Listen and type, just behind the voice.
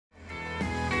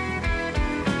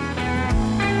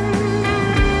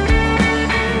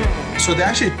So there are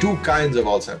actually two kinds of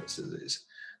Alzheimer's disease.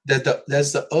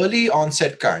 There's the early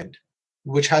onset kind,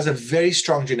 which has a very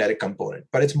strong genetic component,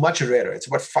 but it's much rarer. It's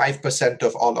about 5%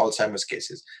 of all Alzheimer's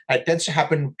cases. And it tends to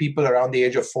happen in people around the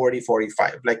age of 40,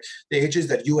 45. Like the ages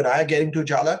that you and I are getting to,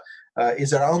 Jala,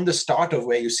 is around the start of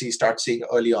where you start seeing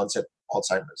early onset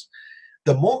Alzheimer's.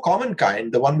 The more common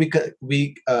kind, the one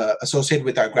we associate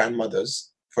with our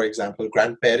grandmothers, for example,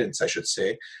 grandparents, I should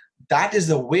say, that is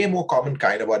the way more common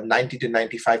kind, about 90 to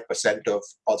 95% of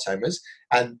Alzheimer's.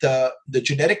 And the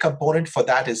genetic component for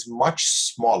that is much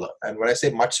smaller. And when I say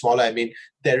much smaller, I mean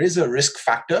there is a risk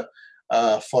factor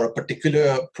for a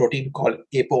particular protein called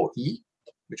ApoE,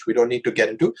 which we don't need to get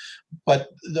into. But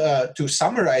to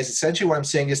summarize, essentially what I'm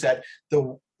saying is that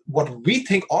what we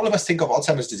think, all of us think of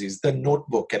Alzheimer's disease, the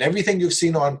Notebook and everything you've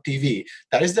seen on TV,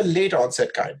 that is the late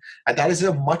onset kind. And that is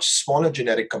a much smaller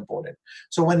genetic component.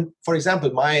 So when, for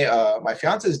example, my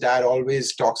fiance's dad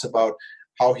always talks about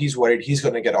how he's worried he's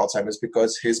going to get Alzheimer's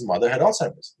because his mother had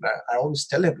Alzheimer's. And I always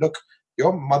tell him, look,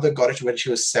 your mother got it when she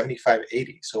was 75,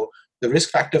 80. So the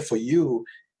risk factor for you,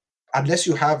 unless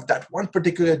you have that one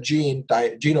particular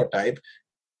genotype,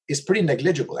 is pretty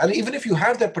negligible. And even if you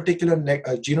have that particular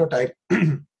genotype,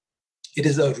 it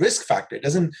is a risk factor. It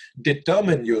doesn't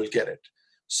determine you'll get it.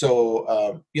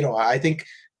 So, I think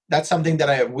that's something that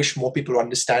I wish more people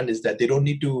understand, is that they don't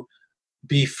need to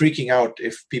be freaking out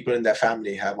if people in their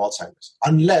family have Alzheimer's,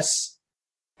 unless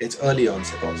it's early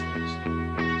onset Alzheimer's.